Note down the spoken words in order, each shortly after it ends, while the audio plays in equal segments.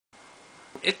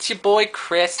It's your boy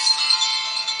Chris.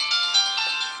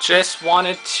 Just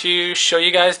wanted to show you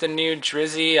guys the new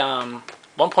Drizzy 1.2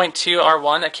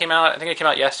 R1 that came out. I think it came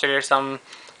out yesterday or something.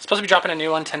 It's supposed to be dropping a new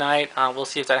one tonight. We'll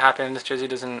see if that happens. Drizzy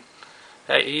doesn't...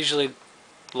 It usually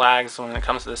lags when it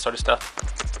comes to this sort of stuff.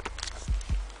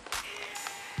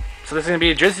 So this is going to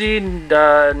be Drizzy,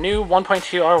 the new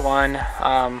 1.2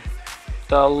 R1.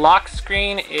 The lock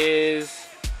screen is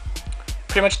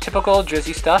pretty much typical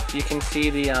Drizzy stuff. You can see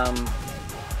the...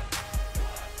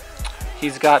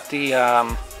 he's got the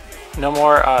no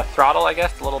more throttle, I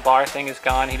guess. The little bar thing is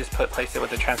gone. He just placed it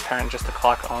with the transparent, just the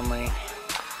clock only.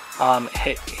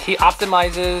 He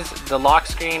optimizes the lock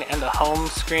screen and the home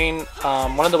screen.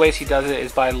 One of the ways he does it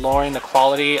is by lowering the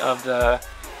quality of the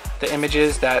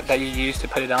images that you use to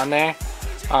put it on there.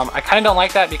 I kind of don't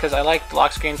like that because I like the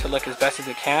lock screen to look as best as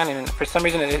it can, and for some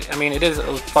reason it is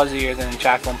fuzzier than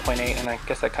JACH 1.8, and I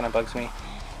guess that kind of bugs me.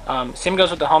 Same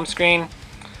goes with the home screen.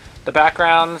 The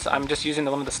backgrounds, I'm just using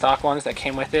one of the stock ones that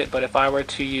came with it, but if I were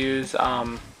to use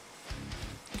one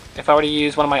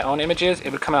of my own images,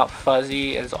 it would come out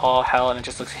fuzzy as all hell and it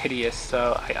just looks hideous,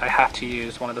 so I have to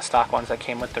use one of the stock ones that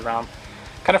came with the ROM.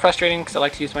 Kind of frustrating because I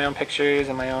like to use my own pictures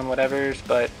and my own whatevers,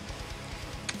 but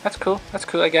that's cool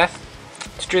I guess.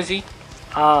 It's Drizzy.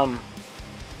 So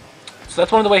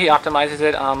that's one of the way he optimizes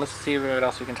it. Let's see what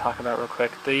else we can talk about real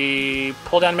quick. The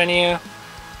pull down menu.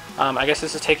 I guess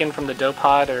this is taken from the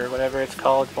Dopod or whatever it's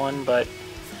called one, but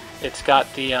it's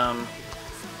got the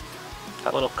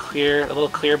that little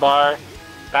clear bar.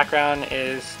 Background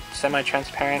is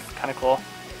semi-transparent, kind of cool.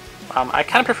 I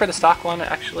kind of prefer the stock one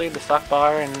actually, the stock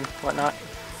bar and whatnot.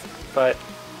 But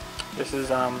this is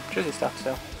Drizzy stuff.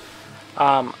 So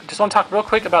just want to talk real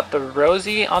quick about the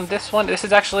Rosie on this one. This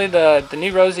is actually the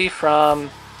new Rosie from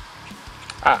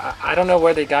I don't know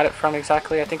where they got it from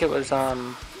exactly. I think it was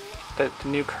the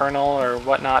new kernel or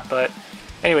whatnot, but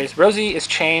anyways, Rosie is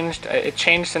changed. It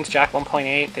changed since JACH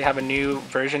 1.8. They have a new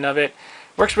version of it.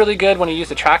 Works really good when you use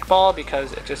the trackball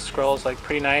because it just scrolls like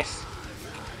pretty nice.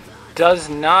 Does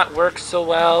not work so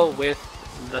well with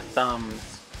the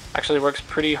thumbs. Actually works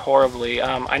pretty horribly.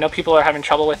 I know people are having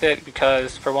trouble with it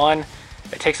because, for one,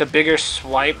 it takes a bigger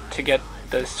swipe to get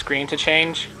the screen to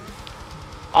change.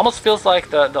 Almost feels like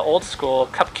the old school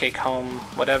cupcake home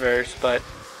whatevers, but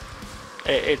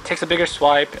it takes a bigger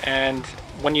swipe, and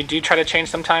when you do try to change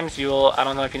sometimes, you'll, I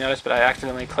don't know if you noticed, but I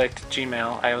accidentally clicked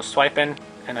Gmail. I was swiping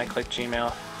and I clicked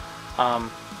Gmail.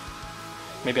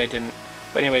 Maybe I didn't.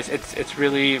 But anyways, it's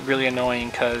really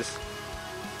annoying because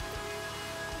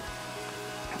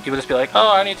you will just be like,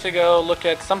 oh, I need to go look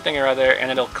at something or other,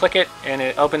 and it'll click it and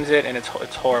it opens it, and it's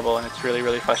horrible, and it's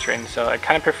really frustrating. So I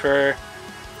kind of prefer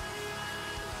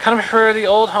the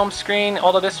old home screen,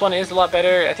 although this one is a lot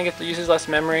better. I think it uses less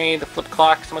memory. The flip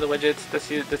clock, some of the widgets,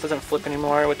 this doesn't flip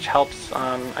anymore, which helps,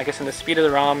 I guess, in the speed of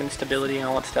the ROM and stability and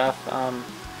all that stuff.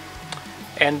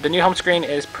 And the new home screen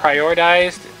is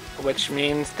prioritized, which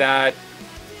means that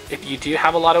if you do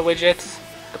have a lot of widgets,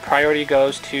 the priority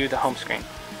goes to the home screen.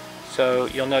 So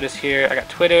you'll notice here, I got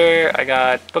Twitter, I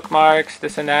got bookmarks,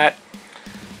 this and that.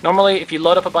 Normally, if you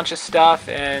load up a bunch of stuff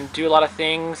and do a lot of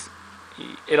things,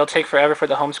 it'll take forever for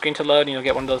the home screen to load and you'll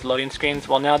get one of those loading screens.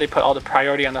 Well, now they put all the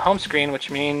priority on the home screen,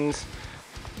 which means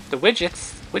the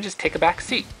widgets take a back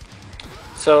seat.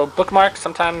 So bookmarks,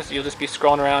 sometimes you'll just be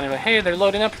scrolling around and like, hey, they're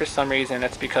loading up for some reason.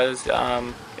 That's because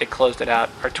it closed it out.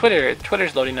 Or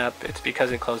Twitter's loading up. It's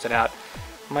because it closed it out.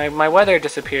 My weather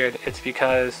disappeared. It's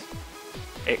because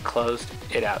it closed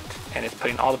it out, and it's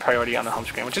putting all the priority on the home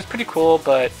screen, which is pretty cool.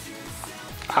 But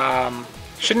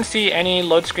shouldn't see any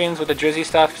load screens with the Drizzy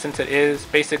stuff, since it is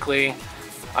basically,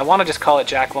 I want to just call it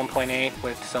JACH 1.8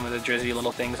 with some of the Drizzy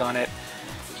little things on it.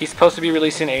 He's supposed to be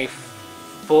releasing a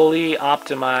fully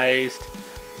optimized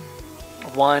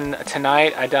one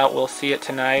tonight. I doubt we'll see it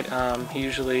tonight. He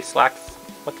usually slacks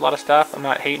with a lot of stuff. I'm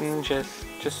not hating,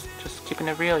 just keeping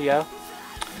it real, yo.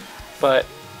 But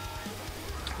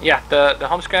yeah, the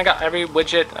home screen, I got every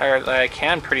widget that I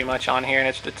can pretty much on here, and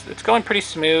it's going pretty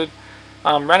smooth.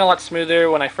 Ran a lot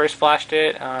smoother when I first flashed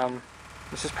it.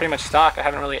 This is pretty much stock. I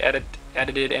haven't really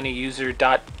edited any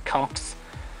user.comps,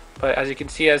 but as you can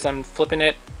see, as I'm flipping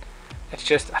it, it's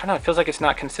just, I don't know, it feels like it's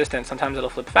not consistent. Sometimes it'll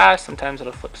flip fast, sometimes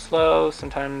it'll flip slow,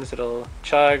 sometimes it'll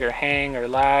chug or hang or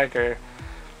lag, or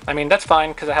I mean, that's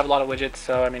fine because I have a lot of widgets,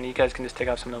 so I mean, you guys can just take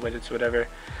off some of the widgets or whatever.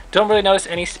 Don't really notice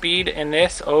any speed in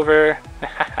this over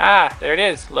there it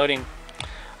is, loading.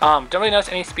 Don't really notice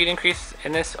any speed increase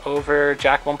in this over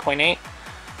JACH 1.8.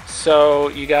 So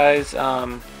you guys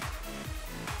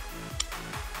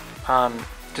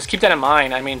just keep that in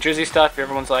mind. I mean, Drizzy stuff,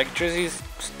 everyone's like, Drizzy's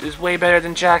is way better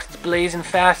than JACH's, it's blazing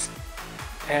fast.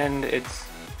 And it's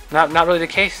not really the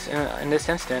case in this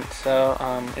instance. So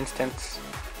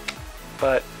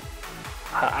but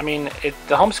I mean,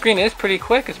 the home screen is pretty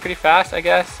quick. It's pretty fast, I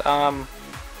guess.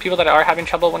 People that are having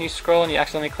trouble when you scroll and you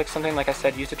accidentally click something, like I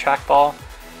said, use the trackball.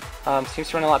 Seems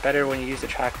to run a lot better when you use the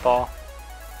trackball.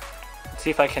 Let's see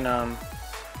if I can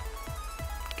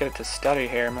get it to stutter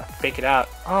here. I'm gonna fake it out.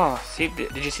 Oh, see,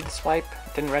 did you see the swipe?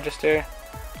 It didn't register.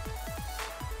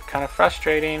 Kind of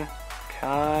frustrating.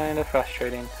 Kind of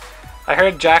frustrating. I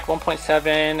heard JACH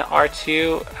 1.7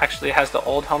 R2 actually has the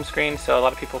old home screen, so a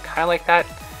lot of people kind of like that.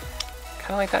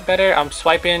 Kind of like that better. I'm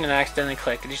swiping and I accidentally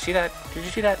clicked. Did you see that? Did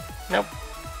you see that? Nope.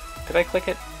 Did I click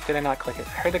it? Did I not click it?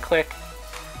 I heard the click.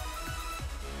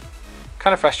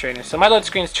 Kind of frustrating. So my load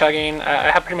screen's chugging.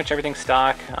 I have pretty much everything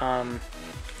stock.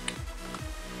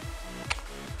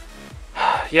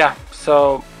 Yeah,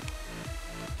 so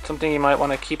something you might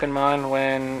want to keep in mind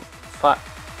when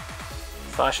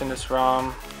flashing this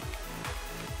ROM.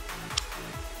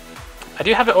 I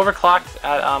do have it overclocked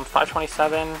at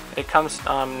 527. It comes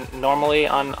normally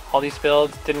on all these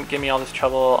builds. Didn't give me all this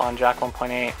trouble on JACH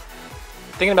 1.8.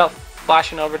 Thinking about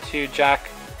flashing over to JACH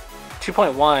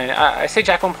 2.1. I say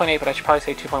JACH 1.8, but I should probably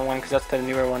say 2.1 because that's the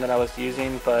newer one that I was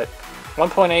using. But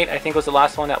 1.8 I think was the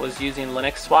last one that was using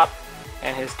Linux swap,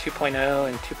 and his 2.0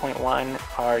 and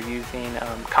 2.1 are using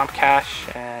comp cache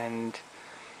and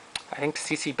I think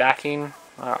CC backing.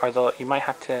 Although you might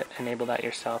have to enable that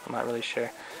yourself. I'm not really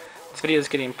sure. This video is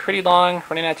getting pretty long,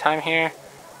 running out of time here.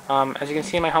 As you can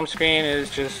see, my home screen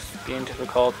is just being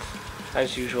difficult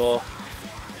as usual.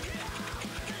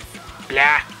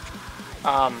 Blah.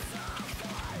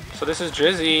 So this is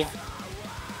Drizzy.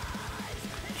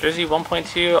 Drizzy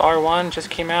 1.2 R1 just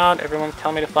came out. Everyone's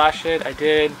telling me to flash it. I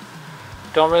did.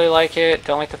 Don't really like it.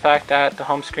 Don't like the fact that the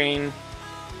home screen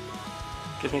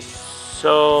gives me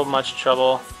so much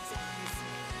trouble.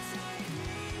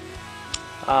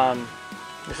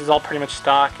 This is all pretty much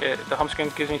stock. The home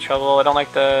screen gives me trouble. I don't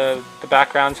like the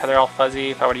backgrounds, how they're all fuzzy.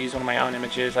 If I were to use one of my own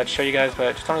images, I'd show you guys, but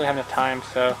I just don't really have enough time,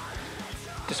 so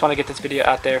just want to get this video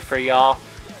out there for y'all.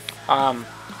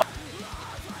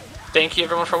 Thank you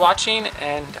everyone for watching,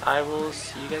 and I will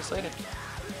see you guys later.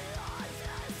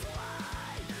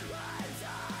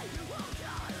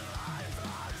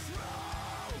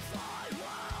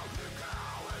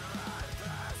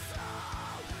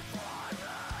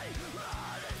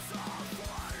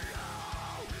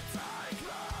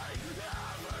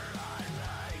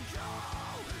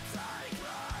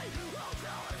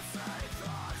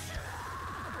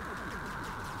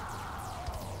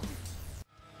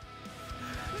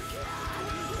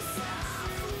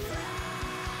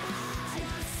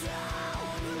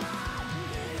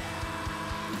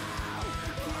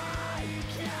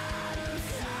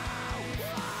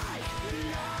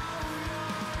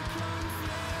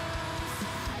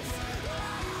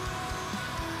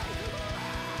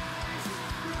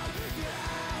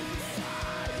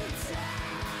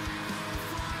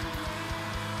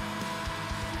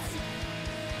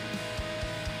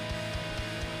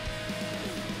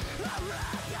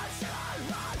 Alright.